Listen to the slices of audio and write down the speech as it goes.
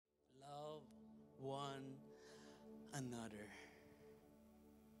another.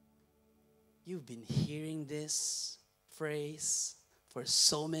 You've been hearing this phrase for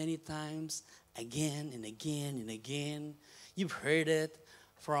so many times, again and again and again. You've heard it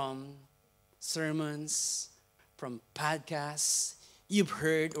from sermons, from podcasts. You've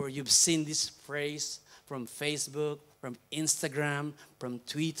heard or you've seen this phrase from Facebook, from Instagram, from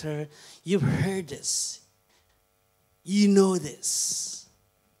Twitter. You've heard this. You know this.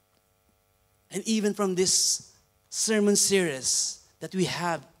 And even from this sermon series that we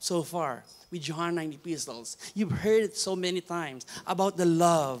have so far with Johannine epistles, you've heard it so many times about the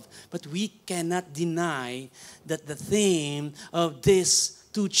love, but we cannot deny that the theme of these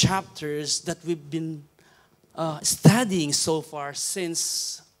two chapters that we've been studying so far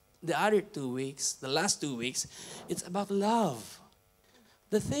since the other 2 weeks, the last 2 weeks, it's about love.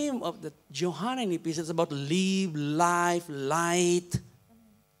 The theme of the Johannine epistle is about live, life, light,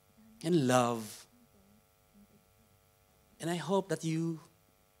 and love. And I hope that you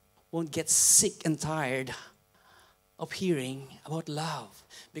won't get sick and tired of hearing about love,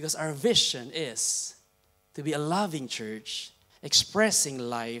 because our vision is to be a loving church, expressing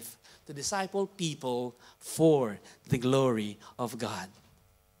life to disciple people for the glory of God.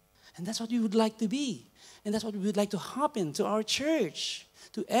 And that's what we would like to be. And that's what we would like to happen to our church,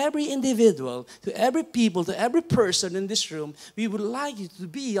 to every individual, to every people, to every person in this room. We would like you to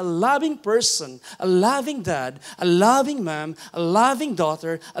be a loving person, a loving dad, a loving mom, a loving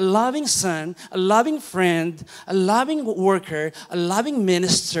daughter, a loving son, a loving friend, a loving worker, a loving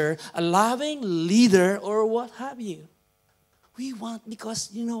minister, a loving leader, or what have you. We want,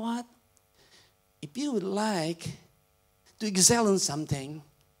 because you know what? If you would like to excel in something,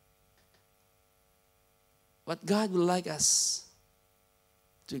 what God would like us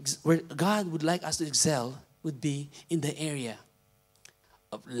where God would like us to excel would be in the area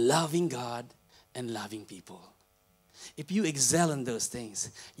of loving God and loving people. If you excel in those things,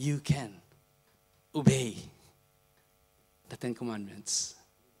 you can obey the Ten Commandments.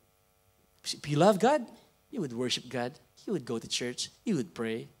 If you love God, you would worship God, you would go to church, you would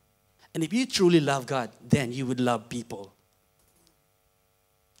pray. And if you truly love God, then you would love people.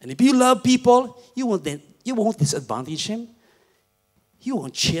 And if you love people, you won't disadvantage Him. You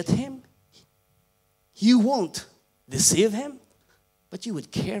won't cheat Him. You won't deceive Him. But you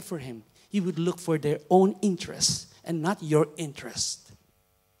would care for Him. You would look for their own interests and not your interest.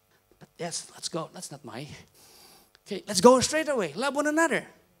 But yes, let's go. That's not my. Okay, let's go straight away. Love one another.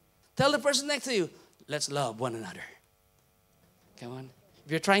 Tell the person next to you, let's love one another. Come on.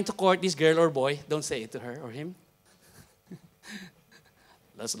 If you're trying to court this girl or boy, don't say it to her or him.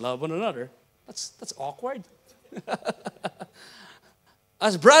 Let's love one another. That's awkward.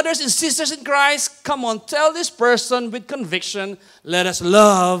 As brothers and sisters in Christ, come on, tell this person with conviction, let us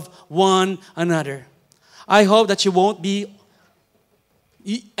love one another. I hope that you won't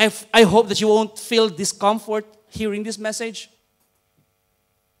feel discomfort hearing this message.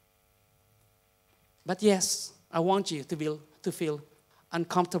 But yes, I want you to feel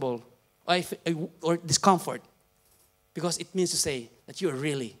uncomfortable or discomfort, because it means to say that you are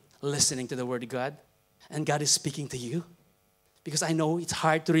really listening to the Word of God and God is speaking to you. Because I know it's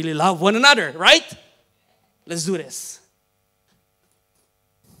hard to really love one another, right? Let's do this.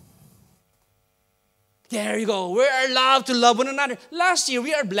 There you go. We are allowed to love one another. Last year,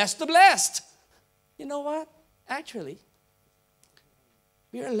 we are blessed to blessed. You know what? Actually,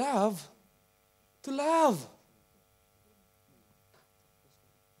 we are allowed to love.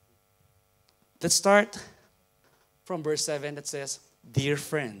 Let's start from verse 7 that says, dear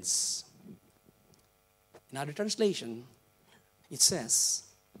friends. In other translation, it says,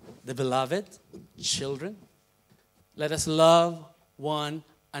 the beloved children, let us love one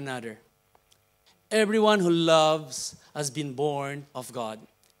another. Everyone who loves has been born of God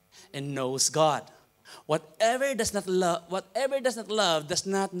and knows God. Whatever does not love does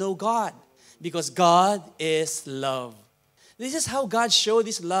not know God, because God is love. This is how God showed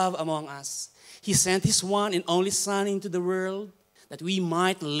His love among us. He sent His one and only Son into the world that we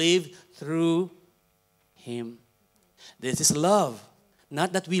might live through Him. This is love.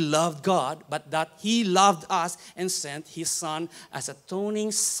 Not that we loved God, but that He loved us and sent His Son as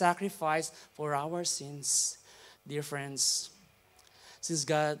atoning sacrifice for our sins. Dear friends, since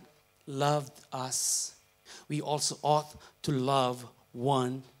God loved us, we also ought to love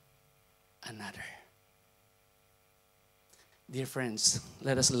one another. Dear friends,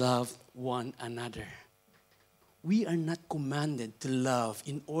 let us love one another. We are not commanded to love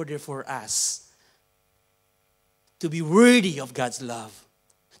in order for us to be worthy of God's love,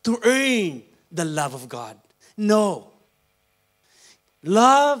 to earn the love of God. No.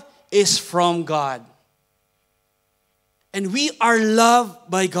 Love is from God. And we are loved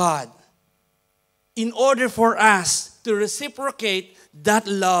by God. In order for us to reciprocate that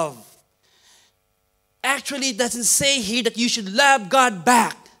love. Actually, it doesn't say here that you should love God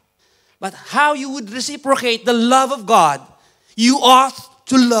back. But how you would reciprocate the love of God, you ought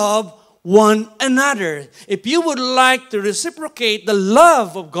to love one another. If you would like to reciprocate the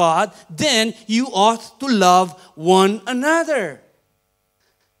love of God, then you ought to love one another.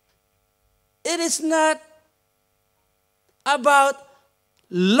 It is not about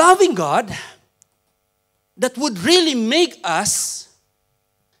loving God that would really make us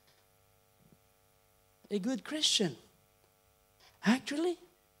a good Christian. Actually,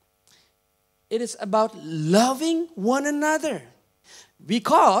 it is about loving one another.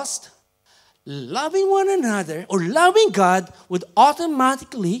 Because loving one another or loving God would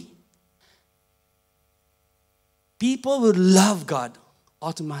automatically, people would love God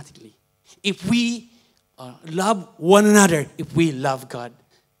automatically. If we love one another, if we love God.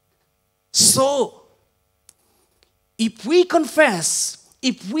 So, if we confess,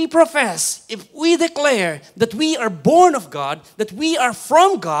 if we profess, if we declare that we are born of God, that we are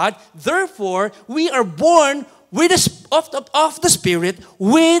from God, therefore, we are born with of the Spirit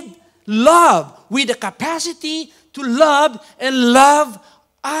with love, with the capacity to love and love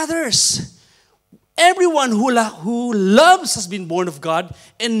others. Everyone who loves has been born of God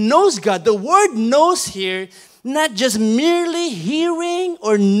and knows God. The word knows here, not just merely hearing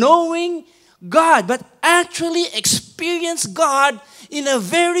or knowing God, but actually experience God in a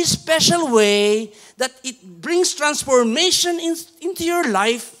very special way that it brings transformation into your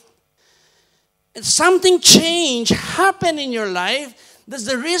life. And something change happen in your life. That's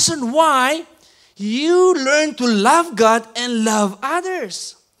the reason why you learn to love God and love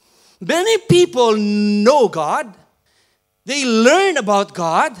others. Many people know God. They learn about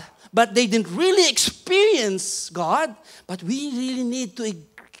God, but they didn't really experience God. But we really need to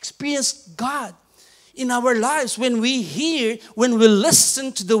experience God in our lives when we hear, when we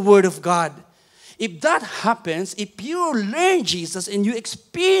listen to the Word of God. If that happens, if you learn Jesus and you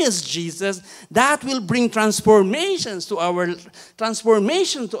experience Jesus, that will bring transformation to our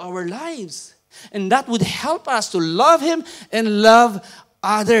lives. And that would help us to love Him and love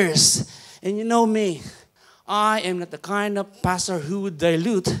others. And you know me, I am not the kind of pastor who would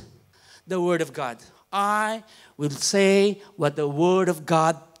dilute the Word of God. I will say what the Word of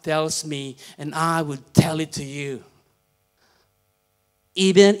God tells me, and I would tell it to you.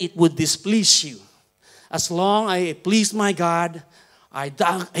 Even it would displease you. As long as I please my God, I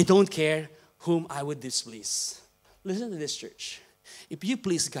don't care whom I would displease. Listen to this, church. If you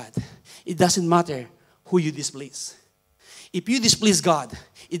please God, it doesn't matter who you displease. If you displease God,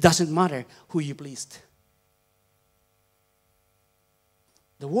 it doesn't matter who you pleased.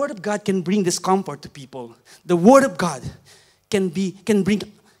 The Word of God can bring discomfort to people. The Word of God can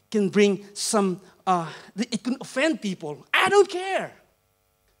bring some, it can offend people. I don't care.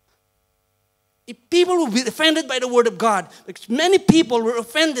 If people will be offended by the Word of God, because many people were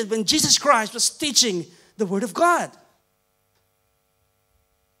offended when Jesus Christ was teaching the Word of God.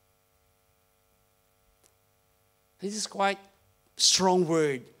 This is quite strong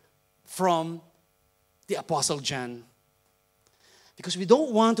word from the Apostle John. Because we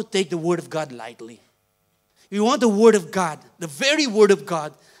don't want to take the Word of God lightly. We want the Word of God, the very Word of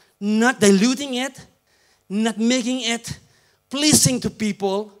God, not diluting it, not making it pleasing to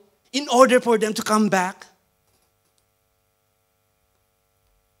people in order for them to come back.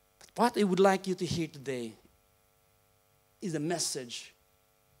 But what I would like you to hear today is a message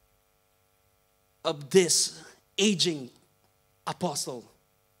of this aging apostle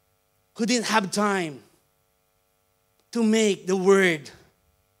who didn't have time to make the Word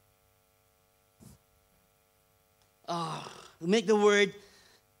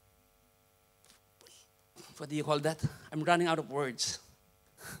what do you call that? I'm running out of words.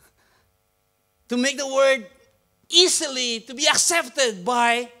 To make the Word easily to be accepted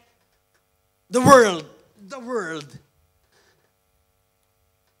by the world. The world.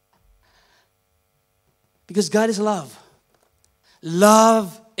 Because God is love.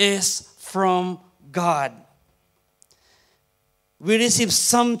 Love is from God. We received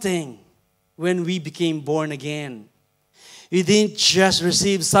something when we became born again. You didn't just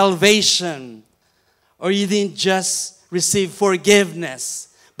receive salvation, or you didn't just receive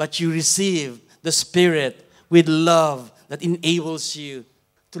forgiveness, but you received the Spirit with love that enables you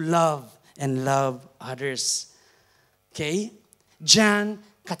to love and love others. Okay? John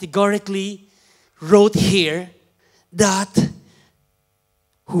categorically wrote here that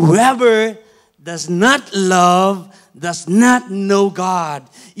whoever does not love does not know God.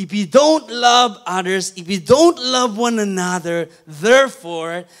 If you don't love others, if you don't love one another,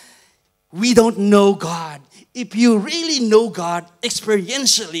 therefore, we don't know God. If you really know God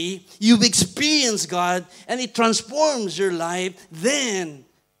experientially, you've experienced God and it transforms your life, then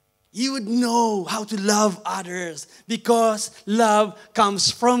you would know how to love others because love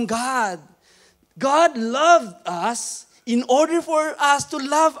comes from God. God loved us in order for us to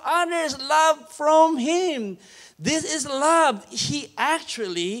love others, love from Him. This is love. He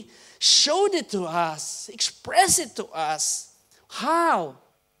actually showed it to us, expressed it to us. How?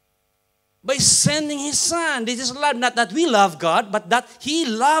 By sending His Son. This is love. Not that we love God, but that He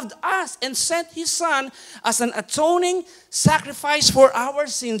loved us and sent His Son as an atoning sacrifice for our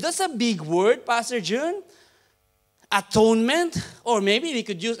sins. That's a big word, Pastor Jun. Atonement, or maybe we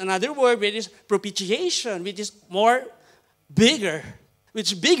could use another word, which is propitiation, which is bigger.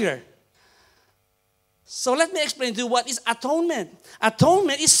 So let me explain to you what is atonement.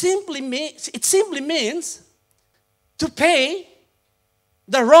 Atonement is simply means to pay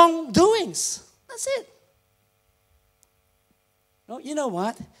the wrongdoings. That's it. No, you know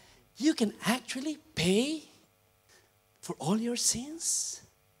what? You can actually pay for all your sins.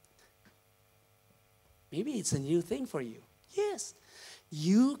 Maybe it's a new thing for you. Yes,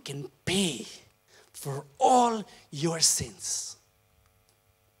 you can pay for all your sins.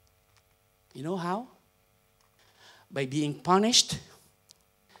 You know how? By being punished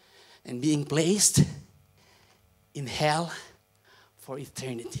and being placed in hell for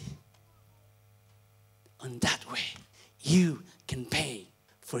eternity. On that way, you can pay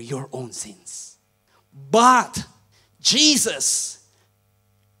for your own sins. But Jesus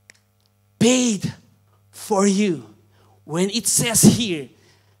paid for you. When it says here,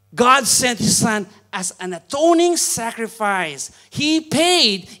 God sent His Son as an atoning sacrifice. He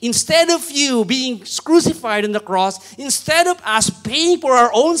paid instead of you being crucified on the cross, instead of us paying for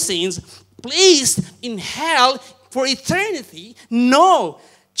our own sins, placed in hell for eternity. No,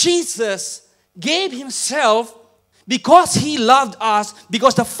 Jesus gave Himself because He loved us,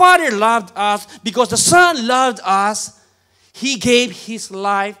 because the Father loved us, because the Son loved us. He gave His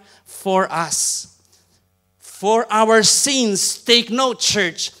life for us. For our sins, take note,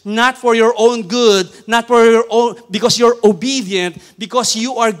 church, not for your own good, not for your own, because you're obedient, because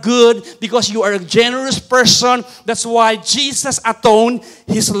you are good, because you are a generous person. That's why Jesus atoned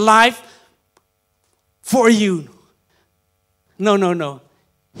His life for you. No.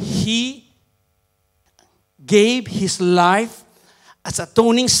 He gave His life as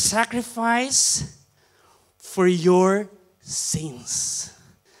atoning sacrifice for your sins.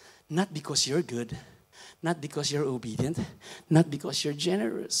 Not because you're good. Not because you're obedient, not because you're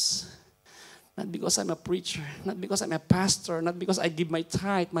generous, not because I'm a preacher, not because I'm a pastor, not because I give my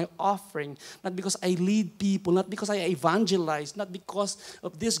tithe, my offering, not because I lead people, not because I evangelize, not because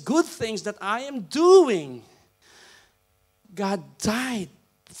of these good things that I am doing. God died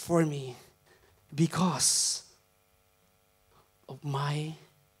for me because of my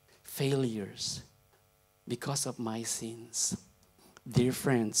failures, because of my sins. Dear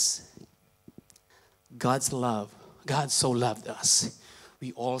friends, God's love, God so loved us,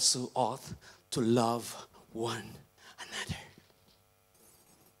 we also ought to love one another.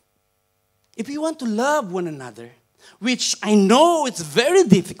 If we want to love one another, which I know it's very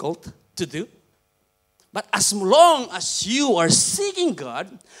difficult to do, but as long as you are seeking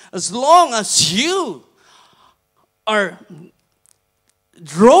God, as long as you are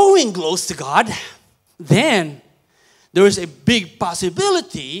drawing close to God, then there is a big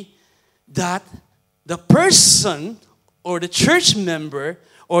possibility that the person or the church member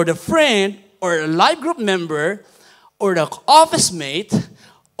or the friend or a life group member or the office mate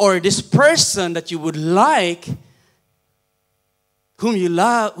or this person that you would like, whom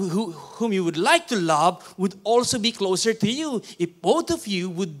you would like to love, would also be closer to you if both of you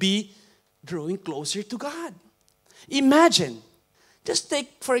would be drawing closer to God. Imagine, just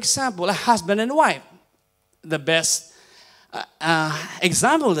take, for example, a husband and wife. The best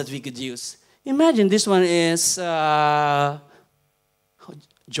example that we could use. Imagine this one is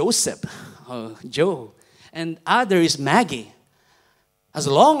Joseph, Joe, and other is Maggie. As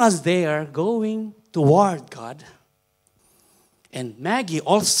long as they are going toward God, and Maggie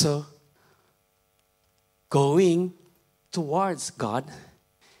also going towards God,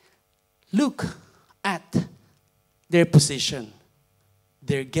 look at their position.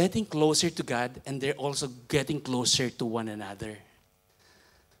 They're getting closer to God, and they're also getting closer to one another.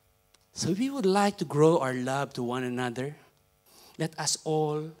 So if we would like to grow our love to one another, let us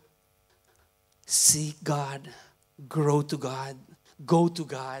all seek God, grow to God, go to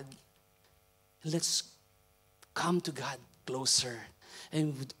God, Let's come to God closer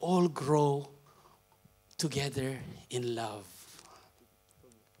and we'd all grow together in love.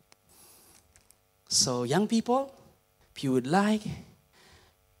 So young people, if you would like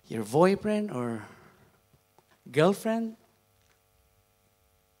your boyfriend or girlfriend,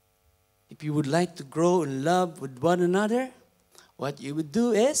 if you would like to grow in love with one another, what you would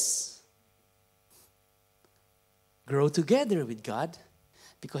do is grow together with God.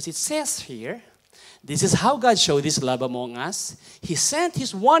 Because it says here, this is how God showed His love among us. He sent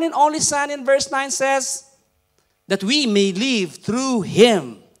His one and only Son, in verse 9 says, that we may live through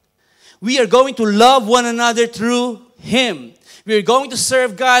Him. We are going to love one another through Him. We are going to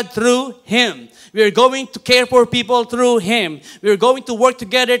serve God through Him. We are going to care for people through Him. We are going to work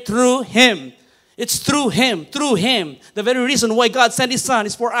together through Him. It's through Him, through Him. The very reason why God sent His Son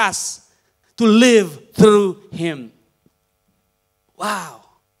is for us to live through Him. Wow.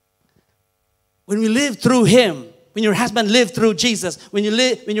 When we live through Him, when your husband lived through Jesus, when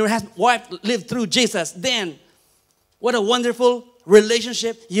your wife lived through Jesus, then what a wonderful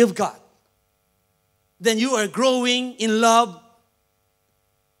relationship you've got. Then you are growing in love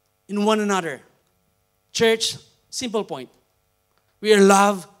in one another. Church, simple point. We are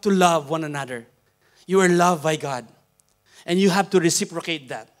loved to love one another. You are loved by God. And you have to reciprocate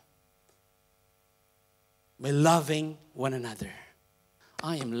that by loving one another.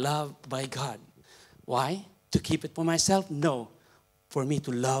 I am loved by God. Why? To keep it for myself? No. For me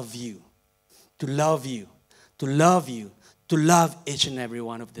to love you. To love you. To love you. To love each and every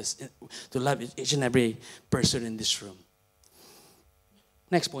one of this. To love each and every person in this room.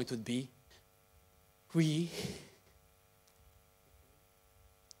 Next point would be,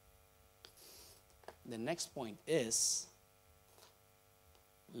 the next point is,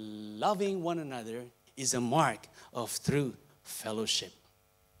 loving one another is a mark of true fellowship.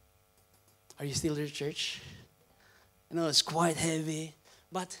 Are you still there, church? I know it's quite heavy,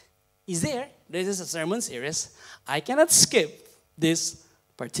 but is there? This is a sermon series. I cannot skip this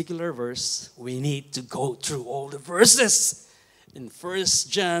particular verse. We need to go through all the verses in 1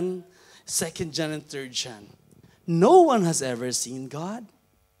 John, 2 John, and 3 John. No one has ever seen God.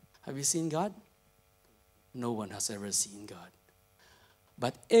 Have you seen God? No one has ever seen God.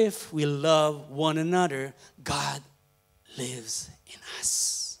 But if we love one another, God lives in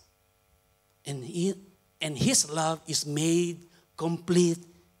us. And His love is made complete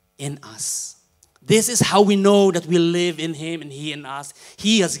in us. This is how we know that we live in Him and He in us.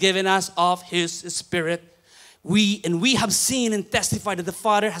 He has given us of His Spirit. We have seen and testified that the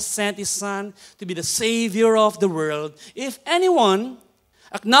Father has sent His Son to be the Savior of the world. If anyone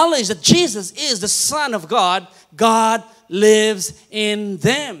acknowledges that Jesus is the Son of God, God lives in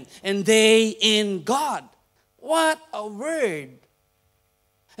them and they in God. What a word!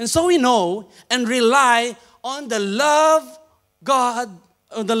 And so we know and rely on the love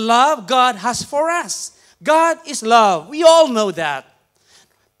God has for us. God is love. We all know that.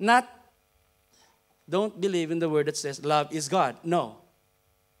 Don't believe in the word that says love is God. No.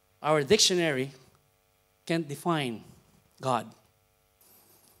 Our dictionary can't define God.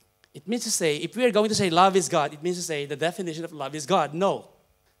 It means to say, if we are going to say love is God, it means to say the definition of love is God. No.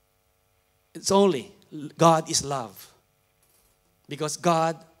 It's only God is love. Because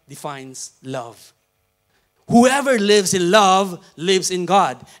God defines love. Whoever lives in love lives in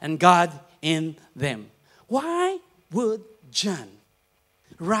God, and God in them. Why would John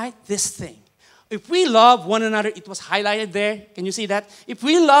write this thing? If we love one another, it was highlighted there. Can you see that? If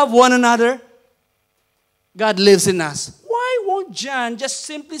we love one another, God lives in us. Why won't John just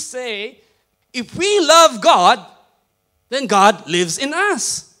simply say, if we love God, then God lives in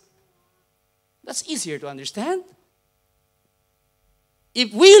us? That's easier to understand.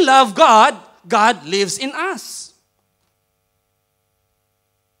 If we love God, God lives in us.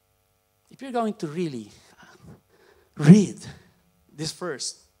 If you're going to really read this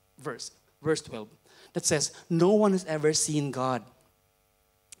verse 12, that says, no one has ever seen God.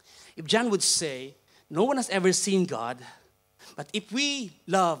 If John would say, no one has ever seen God, but if we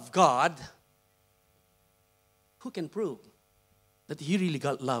love God, who can prove that you really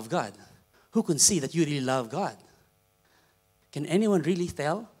love God? Who can see that you really love God? Can anyone really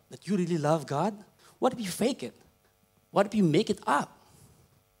tell that you really love God? What if you fake it? What if you make it up?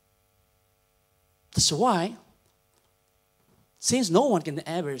 That's why, since no one can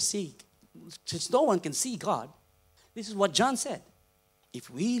see God, this is what John said. If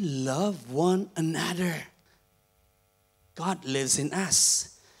we love one another, God lives in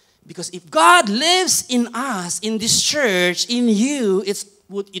us. Because if God lives in us, in this church, in you, it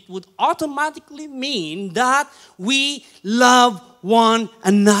would automatically mean that we love one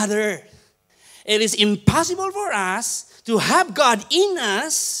another. It is impossible for us to have God in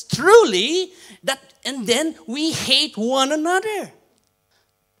us truly, and then we hate one another.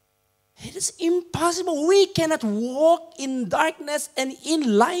 It is impossible. We cannot walk in darkness and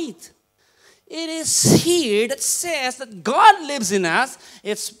in light. It is here that says that God lives in us.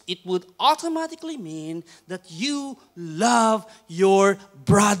 It would automatically mean that you love your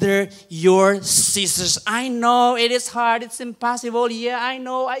brother, your sisters. I know it is hard. It's impossible. Yeah, I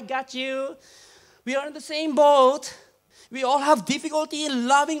know. I got you. We are in the same boat. We all have difficulty in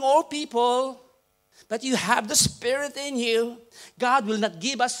loving all people. But you have the Spirit in you. God will not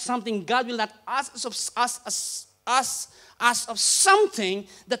give us something. God will not ask us of something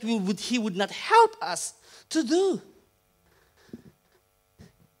that He would not help us to do.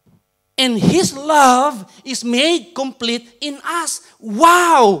 And His love is made complete in us.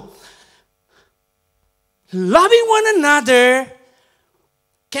 Wow! Loving one another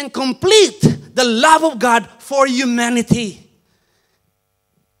can complete the love of God for humanity.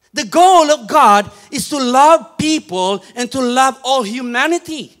 The goal of God is to love people and to love all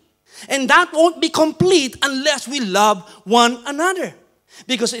humanity. And that won't be complete unless we love one another.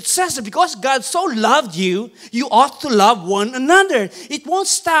 Because it says that because God so loved you, you ought to love one another. It won't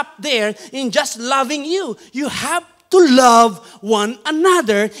stop there in just loving you. You have to love one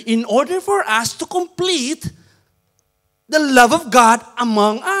another in order for us to complete the love of God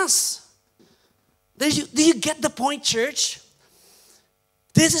among us. Do you get the point, church?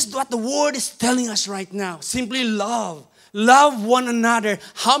 This is what the Word is telling us right now. Simply love. Love one another.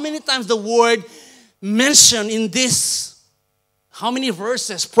 How many times the Word mentioned in this? How many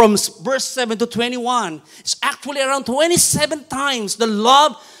verses? From verse 7 to 21. It's actually around 27 times the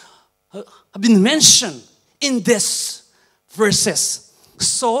love have been mentioned in these verses.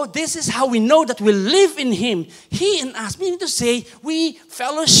 So this is how we know that we live in Him. He in us. Meaning to say, we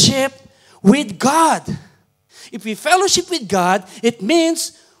fellowship with God. If we fellowship with God, it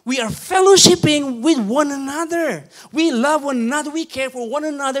means we are fellowshipping with one another. We love one another. We care for one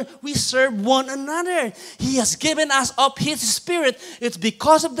another. We serve one another. He has given us up His Spirit. It's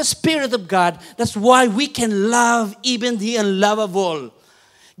because of the Spirit of God. That's why we can love even the unlovable.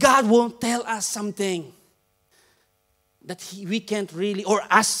 God won't tell us something that we can't really, or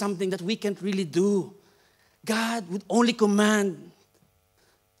ask something that we can't really do. God would only command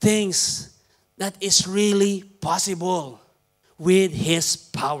things that is really possible with His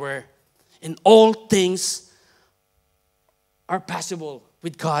power. And all things are possible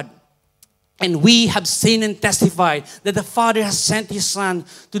with God. And we have seen and testified that the Father has sent His Son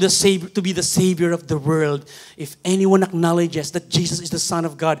to be the Savior of the world. If anyone acknowledges that Jesus is the Son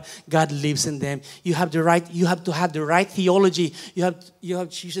of God, God lives in them. You have to have the right theology. You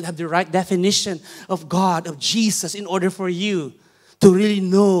should have the right definition of God, of Jesus, in order for you to really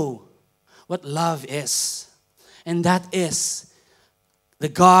know what love is. And that is the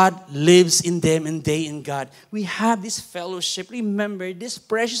God lives in them and they in God. We have this fellowship. Remember this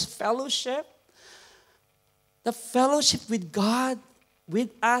precious fellowship. The fellowship with God,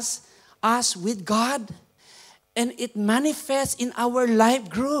 with us with God. And it manifests in our life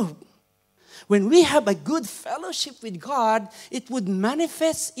group. When we have a good fellowship with God, it would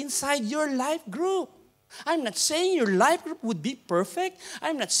manifest inside your life group. I'm not saying your life group would be perfect.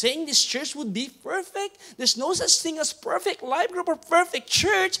 I'm not saying this church would be perfect. There's no such thing as perfect life group or perfect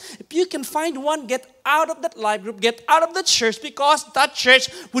church. If you can find one, get out of that life group, get out of the church, because that church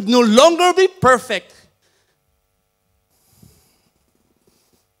would no longer be perfect.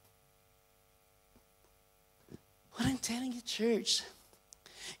 What I'm telling you, church,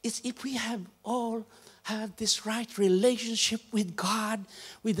 is if we all have this right relationship with God,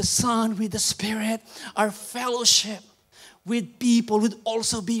 with the Son, with the Spirit, our fellowship with people would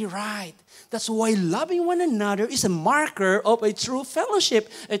also be right. That's why loving one another is a marker of a true fellowship,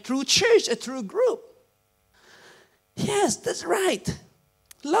 a true church, a true group. Yes, that's right.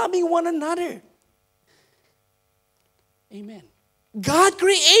 Loving one another. Amen. God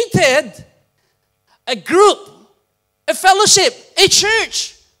created a group, a fellowship, a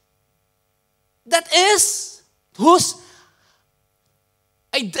church that is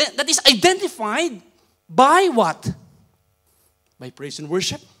identified by what? By praise and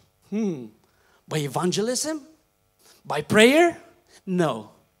worship? By evangelism? By prayer?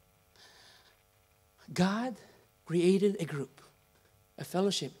 No. God created a group, a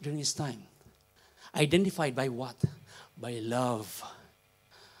fellowship during His time. Identified by what? By love.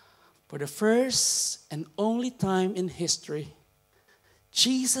 For the first and only time in history,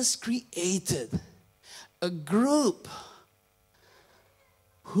 Jesus created a group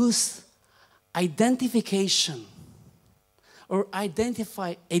whose identification or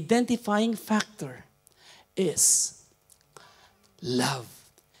identifying factor is love.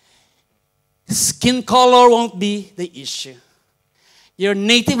 Skin color won't be the issue. Your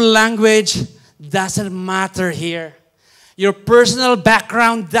native language doesn't matter here. Your personal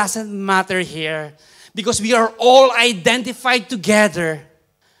background doesn't matter here. Because we are all identified together,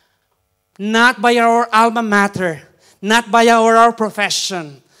 not by our alma mater, not by our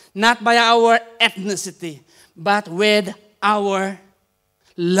profession, not by our ethnicity, but with our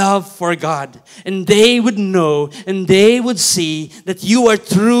love for God. And they would know and they would see that you are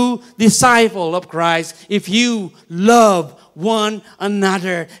true disciple of Christ if you love one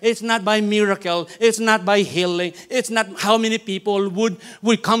another. It's not by miracle. It's not by healing. It's not how many people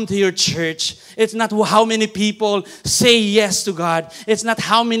would come to your church. It's not how many people say yes to God. It's not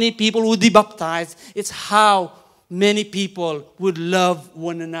how many people would be baptized. It's how many people would love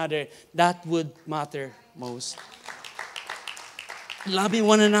one another. That would matter most. Loving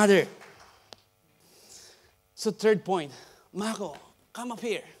one another. So third point. Marco, come up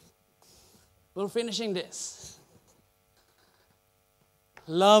here. We're finishing this.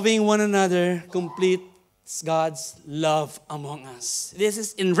 Loving one another completes God's love among us. This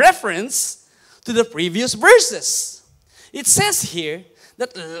is in reference to the previous verses. It says here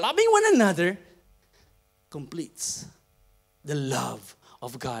that loving one another completes the love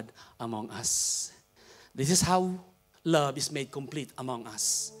of God among us. This is how love is made complete among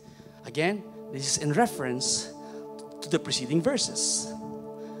us. Again, this is in reference to the preceding verses.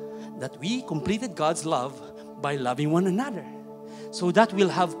 That we completed God's love by loving one another. So that we'll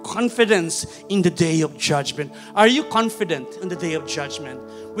have confidence in the day of judgment. Are you confident in the day of judgment?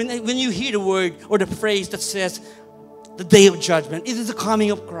 When you hear the word or the phrase that says, the day of judgment, it is the coming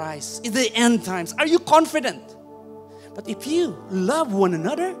of Christ, it's the end times. Are you confident? But if you love one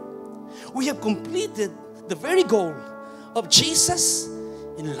another, we have completed the very goal of Jesus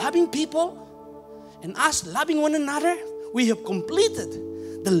in loving people and us loving one another. We have completed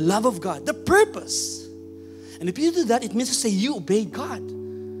the love of God, the purpose. And if you do that, it means to say you obey God.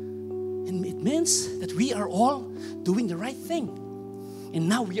 And it means that we are all doing the right thing. And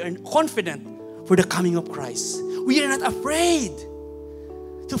now we are confident for the coming of Christ. We are not afraid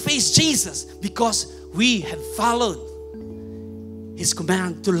to face Jesus because we have followed His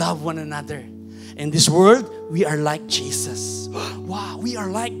command to love one another. In this world, we are like Jesus. Wow, we are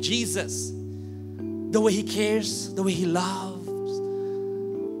like Jesus. The way He cares, the way He loves,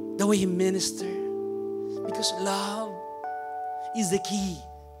 the way He ministers. Because love is the key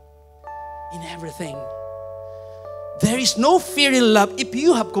in everything. There is no fear in love. If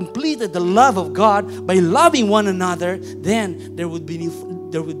you have completed the love of God by loving one another, then there would be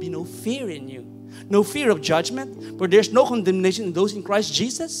no fear in you. No fear of judgment, for there's no condemnation in those in Christ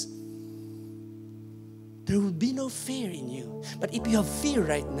Jesus. There will be no fear in you. But if you have fear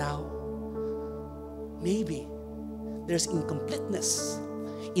right now, maybe there's incompleteness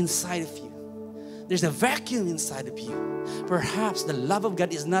inside of you. There's a vacuum inside of you. Perhaps the love of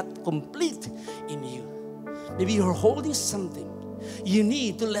God is not complete in you. Maybe you're holding something. You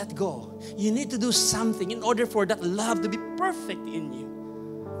need to let go. You need to do something in order for that love to be perfect in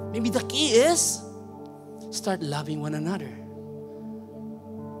you. Maybe the key is start loving one another.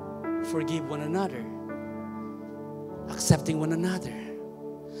 Forgive one another. Accepting one another.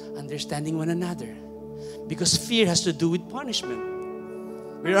 Understanding one another. Because fear has to do with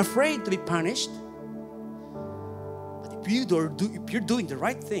punishment. We're afraid to be punished. But if you're doing the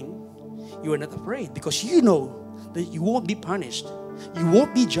right thing, you are not afraid because you know that you won't be punished. You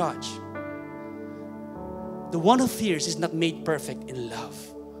won't be judged. The one who fears is not made perfect in love.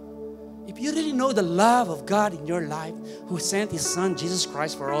 If you really know the love of God in your life, who sent His Son, Jesus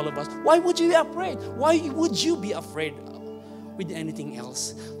Christ, for all of us, why would you be afraid? Why would you be afraid with anything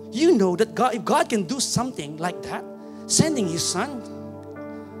else? You know that God, if God can do something like that, sending His Son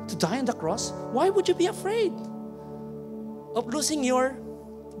to die on the cross, why would you be afraid of losing your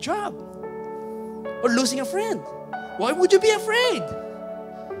job or losing a friend? Why would you be afraid?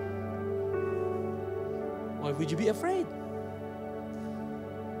 Why would you be afraid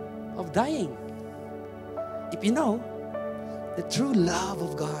of dying? If you know the true love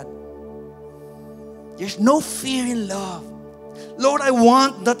of God, there's no fear in love. Lord, I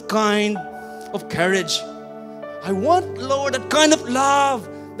want that kind of courage. I want, Lord, that kind of love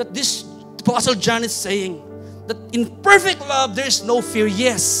that this Apostle John is saying. That in perfect love, there is no fear.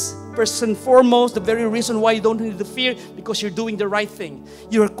 Yes, first and foremost, the very reason why you don't need to fear, because you're doing the right thing.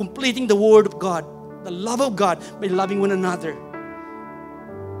 You are completing the Word of God, the love of God, by loving one another.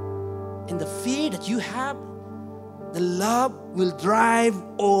 And the fear that you have, the love will drive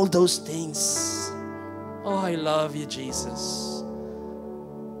all those things. Oh, I love you, Jesus.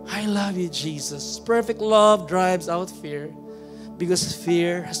 I love you, Jesus. Perfect love drives out fear, because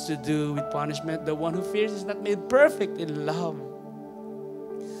fear has to do with punishment. The one who fears is not made perfect in love.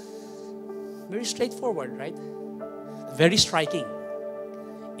 Very straightforward, right? Very striking.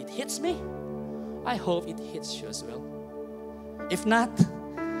 It hits me. I hope it hits you as well. If not,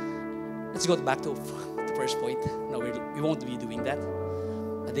 let's go back to the first point. No, we won't be doing that.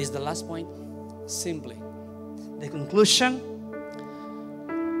 But this is the last point. Simply, the conclusion.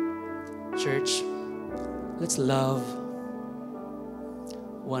 Church, let's love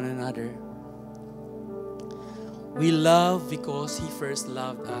one another. We love because He first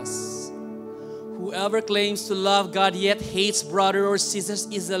loved us. Whoever claims to love God yet hates brother or sisters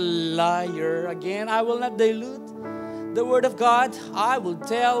is a liar. Again, I will not dilute the Word of God. I will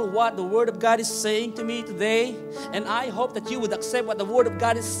tell what the Word of God is saying to me today. And I hope that you would accept what the Word of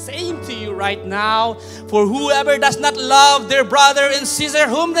God is saying to you right now. For whoever does not love their brother and sister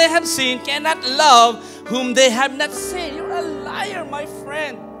whom they have seen cannot love whom they have not seen. You're a liar, my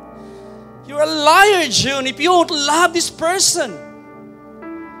friend. You're a liar, June, if you won't love this person.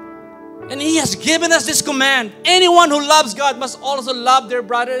 And He has given us this command. Anyone who loves God must also love their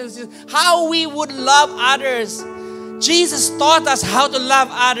brothers and sisters. How we would love others. Jesus taught us how to love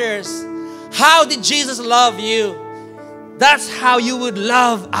others. How did Jesus love you? That's how you would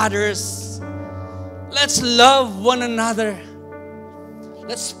love others. Let's love one another.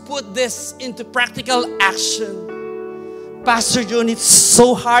 Let's put this into practical action. Pastor Jun, it's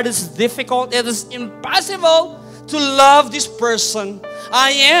so hard, it's difficult, it is impossible to love this person.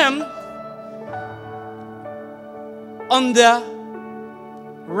 I am on the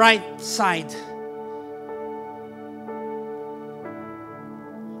right side.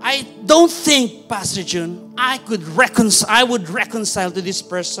 I don't think, Pastor Jun, I would reconcile to this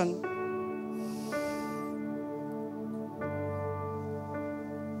person.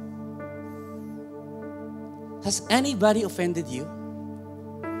 Has anybody offended you?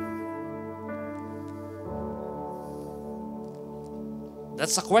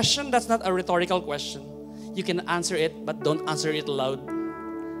 That's a question. That's not a rhetorical question. You can answer it, but don't answer it loud.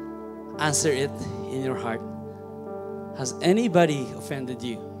 Answer it in your heart. Has anybody offended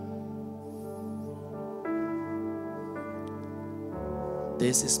you?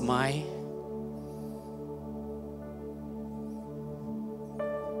 This is my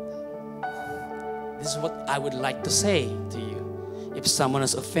This is what I would like to say to you if someone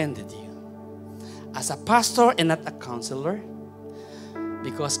has offended you. As a pastor and not a counselor,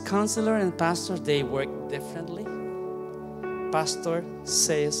 because counselor and pastor, they work differently. Pastor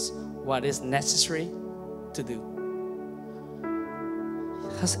says what is necessary to do.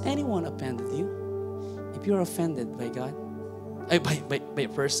 Has anyone offended you? If you're offended by God, by a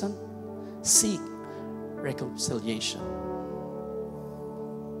person, seek reconciliation.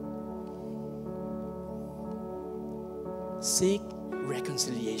 Seek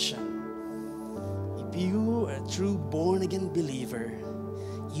reconciliation. If you are a true born-again believer,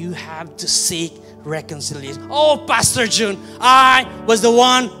 you have to seek reconciliation. Oh, Pastor Jun, I was the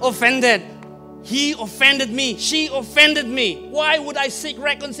one offended. He offended me. She offended me. Why would I seek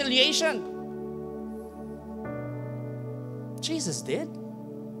reconciliation? Jesus did.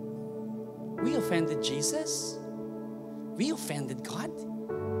 We offended Jesus. We offended God.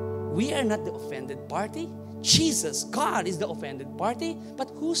 We are not the offended party. Jesus, God, is the offended party. But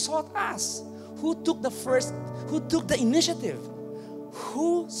who sought us? Who took the initiative?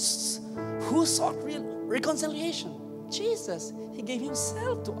 Who sought reconciliation? Jesus. He gave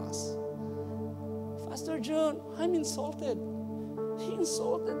Himself to us. Pastor Jun, I'm insulted. He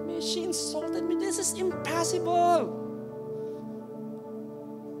insulted me. She insulted me. This is impossible.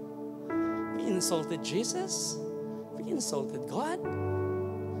 We insulted Jesus. We insulted God.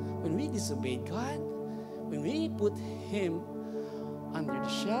 When we disobeyed God, when we put Him under the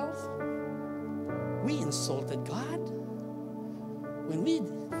shelf, we insulted God. When we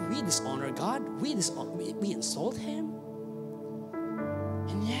dishonor God, we insult Him.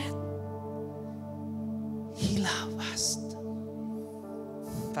 And yet, He loves us.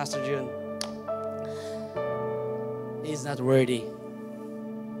 Pastor Jun, is not worthy.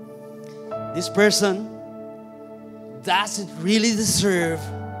 This person doesn't really deserve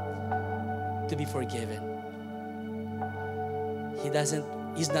to be forgiven.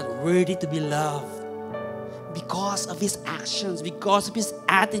 He's not worthy to be loved because of his actions, because of his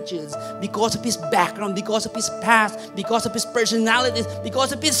attitudes, because of his background, because of his past, because of his personalities,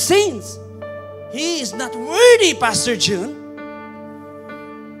 because of his sins. He is not worthy, Pastor Jun.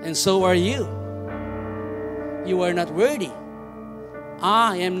 And so are you. You are not worthy.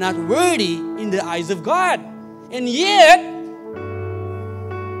 I am not worthy in the eyes of God. And yet,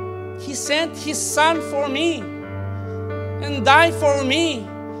 He sent His Son for me and died for me.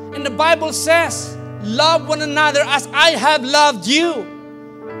 And the Bible says, love one another as I have loved you.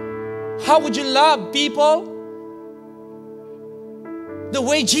 How would you love people? The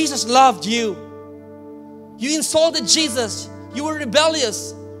way Jesus loved you. You insulted Jesus. You were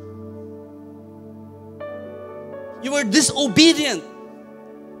rebellious. You were disobedient.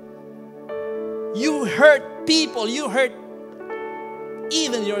 You hurt people. You hurt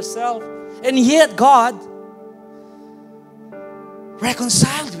even yourself. And yet God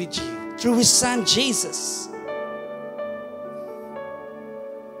reconciled with you through His Son Jesus.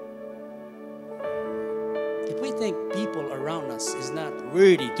 If we think people around us is not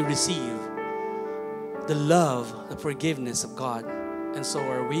worthy to receive the love, the forgiveness of God, and so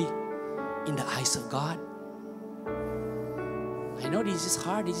are we in the eyes of God. I know this is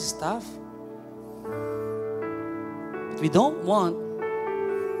hard, this is tough. But we don't want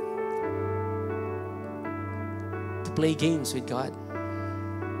to play games with God.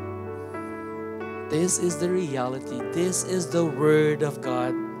 This is the reality. This is the Word of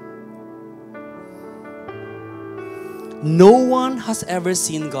God. No one has ever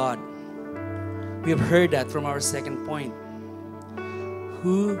seen God. We have heard that from our second point.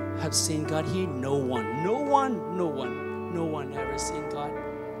 Who have seen God here? No one. No one. No one. No one ever seen God.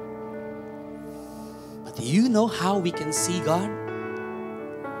 But do you know how we can see God?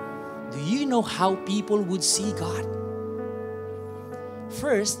 Do you know how people would see God?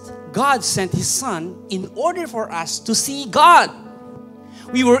 First, God sent His Son in order for us to see God.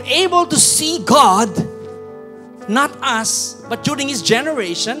 We were able to see God, not us, but during His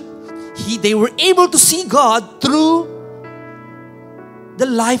generation, they were able to see God through the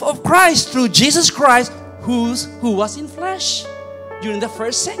life of Christ, through Jesus Christ, who was in flesh during the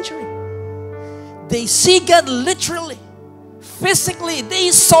first century. They see God literally, physically.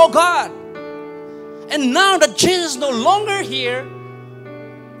 They saw God. And now that Jesus is no longer here,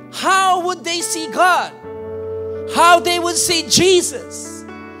 how would they see God? How they would see Jesus?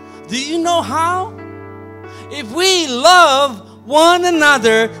 Do you know how? If we love one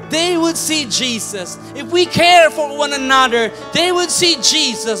another, they would see Jesus. If we care for one another, they would see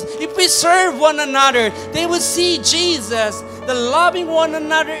Jesus. If we serve one another, they would see Jesus. The loving one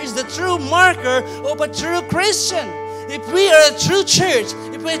another is the true marker of a true Christian. If we are a true church,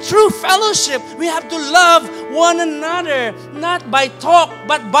 if we're a true fellowship, we have to love one another, not by talk,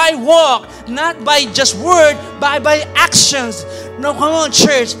 but by walk, not by just word, but by actions. No, come on,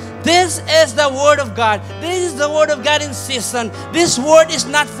 church. This is the Word of God. This is the Word of God in season. This Word is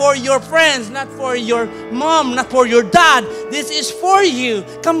not for your friends, not for your mom, not for your dad. This is for you.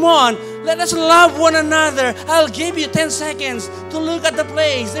 Come on, let us love one another. I'll give you 10 seconds to look at the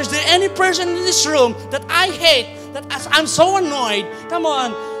place. Is there any person in this room that I hate, that I'm so annoyed? Come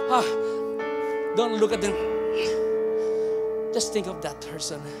on. Don't look at them. Just think of that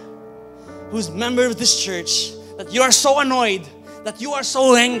person who's a member of this church, that you are so annoyed, that you are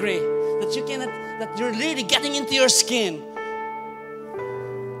so angry, that you cannot, that you're really getting into your skin.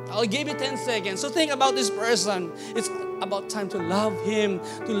 I'll give you 10 seconds. So think about this person. It's about time to love him,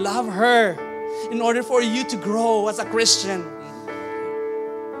 to love her, in order for you to grow as a Christian.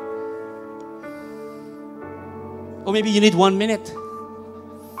 Or maybe you need 1 minute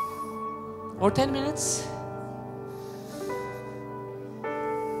or 10 minutes.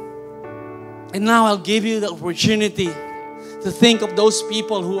 And now I'll give you the opportunity to think of those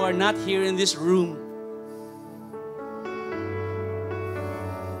people who are not here in this room.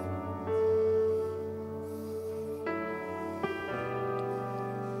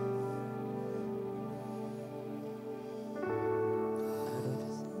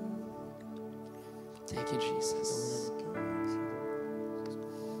 Thank you, Jesus.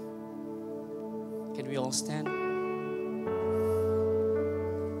 Can we all stand?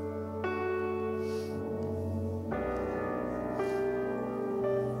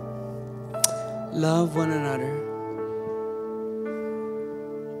 Love one another.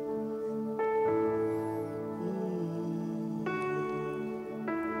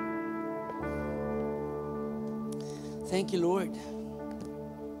 Thank you, Lord.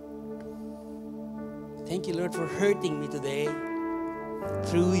 Thank you, Lord, for hurting me today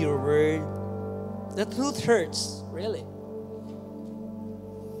through your word. The truth hurts, really.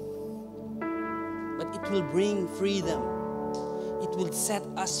 But it will bring freedom. It will set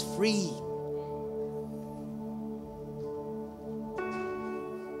us free.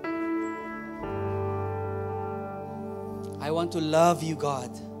 I want to love you, God,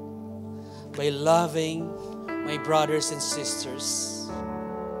 by loving my brothers and sisters.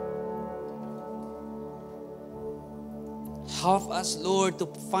 Help us, Lord, to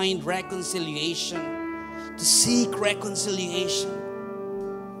find reconciliation, to seek reconciliation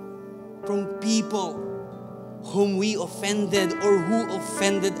from people whom we offended or who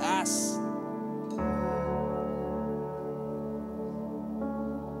offended us.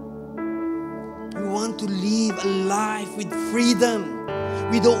 We want to live a life with freedom.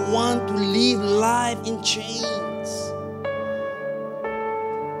 We don't want to live life in chains.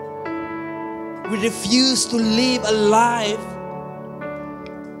 We refuse to live a life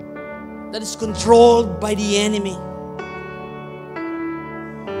that is controlled by the enemy.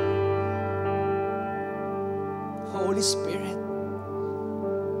 Holy Spirit,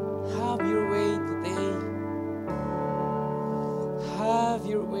 have your way today. Have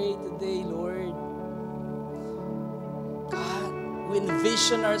your way today, Lord. God, we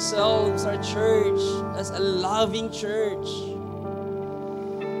envision ourselves, our church, as a loving church.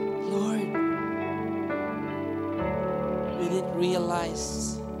 Lord, we didn't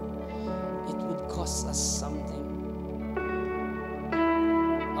realize it would cost us something.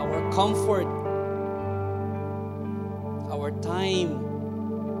 Our comfort, our time,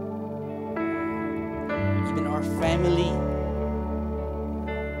 even our family,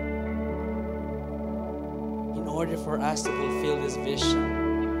 in order for us to fulfill this vision.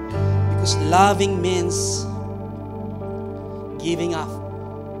 Because loving means giving up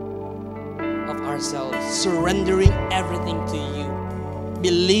of ourselves, surrendering everything to you,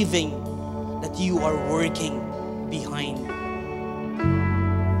 believing that you are working behind.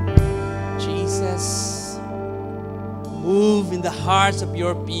 Jesus, move in the hearts of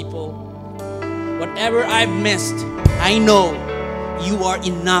your people. Whatever I've missed, I know you are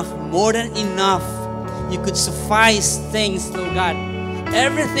enough, more than enough. You could suffice things, Lord God.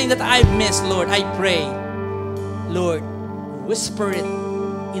 Everything that I've missed, Lord, I pray, Lord, whisper it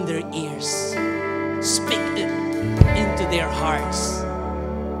in their ears. Speak it into their hearts.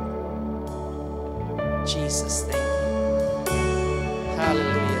 Jesus, thank you.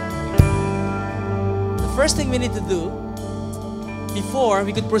 Hallelujah. The first thing we need to do before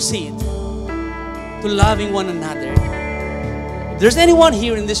we could proceed to loving one another, if there's anyone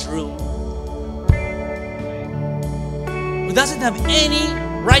here in this room who doesn't have any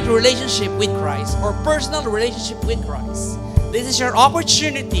right relationship with Christ or personal relationship with Christ, this is your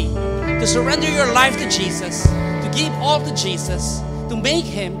opportunity to surrender your life to Jesus, to give all to Jesus, to make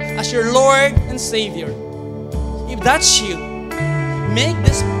Him as your Lord and Savior. If that's you, make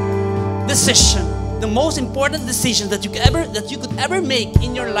this decision. The most important decision that you could ever make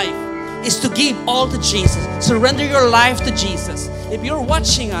in your life is to give all to Jesus. Surrender your life to Jesus. If you're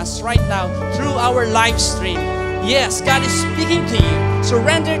watching us right now through our live stream, yes, God is speaking to you.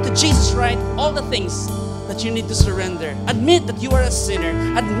 Surrender to Jesus, right? All the things that you need to surrender. Admit that you are a sinner.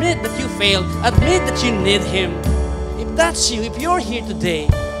 Admit that you failed. Admit that you need Him. If that's you, if you're here today,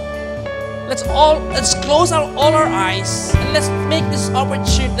 let's close all our eyes and let's make this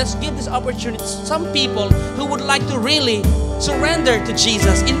opportunity. Let's give this opportunity to some people who would like to really surrender to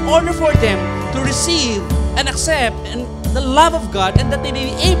Jesus in order for them to receive and accept the love of God, and that they may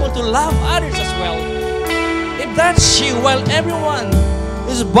be able to love others as well. If that's you, while everyone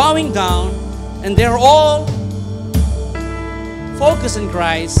is bowing down and they're all focused on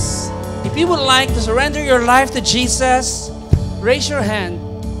Christ, if you would like to surrender your life to Jesus, raise your hand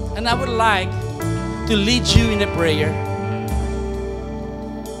and I would like to lead you in a prayer.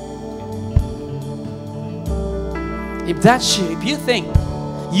 If that's you, if you think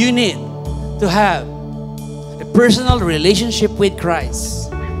you need to have a personal relationship with Christ,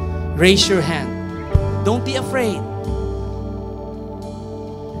 raise your hand. Don't be afraid.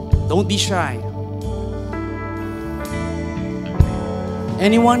 Don't be shy.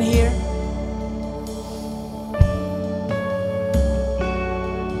 Anyone here?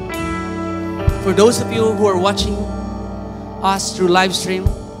 For those of you who are watching us through live stream,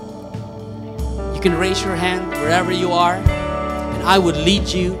 you can raise your hand wherever you are, and I would lead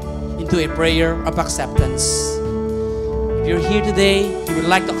you into a prayer of acceptance. If you're here today, you would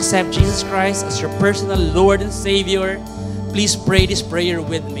like to accept Jesus Christ as your personal Lord and Savior, please pray this prayer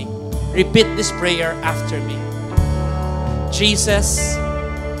with me. Repeat this prayer after me. Jesus,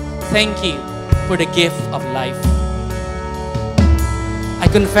 thank you for the gift of life. I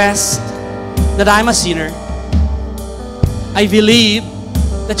confess that I'm a sinner. I believe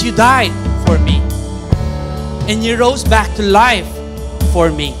that you died for me and you rose back to life for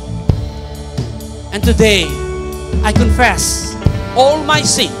me. And today, I confess all my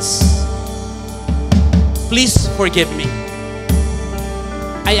sins. Please forgive me.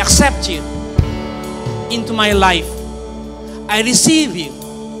 I accept you into my life. I receive you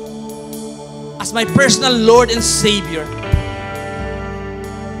as my personal Lord and Savior.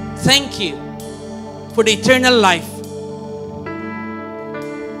 Thank you for the eternal life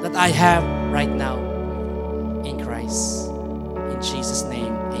that I have right now in Christ. In Jesus'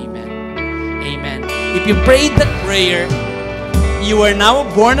 name, amen. Amen. If you prayed that prayer, you are now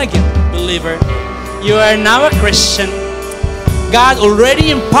a born-again believer. You are now a Christian. God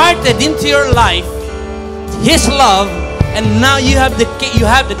already imparted into your life His love, and now you have the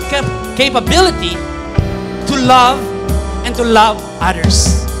capability to love and to love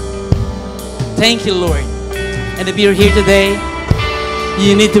others. Thank you, Lord. And if you're here today,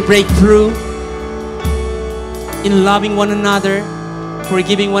 you need to break through in loving one another,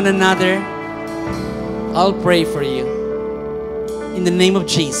 forgiving one another. I'll pray for you. In the name of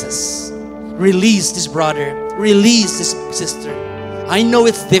Jesus, release this brother, release this sister. I know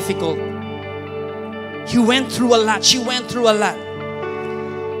it's difficult. He went through a lot. She went through a lot.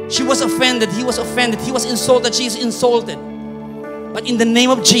 She was offended. He was offended. He was insulted. She is insulted. But in the name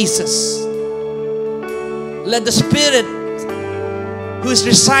of Jesus, let the Spirit who is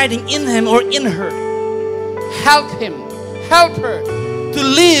residing in him or in her help him, help her to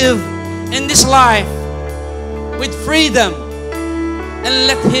live in this life with freedom, and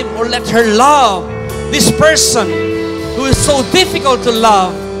let him or let her love this person who is so difficult to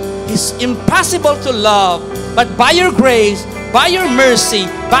love, is impossible to love. But by your grace, by your mercy,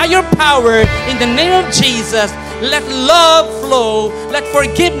 by your power, in the name of Jesus, let love flow, let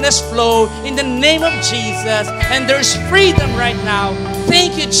forgiveness flow in the name of Jesus. And there's freedom right now.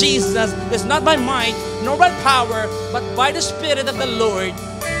 Thank you, Jesus. It's not by might nor by power, but by the Spirit of the Lord,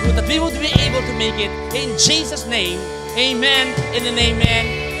 that we will be able to make it. In Jesus' name, amen and an amen,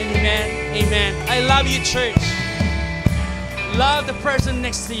 amen, amen. I love you, church. Love the person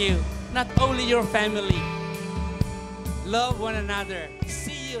next to you, not only your family. Love one another.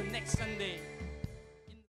 See you next Sunday.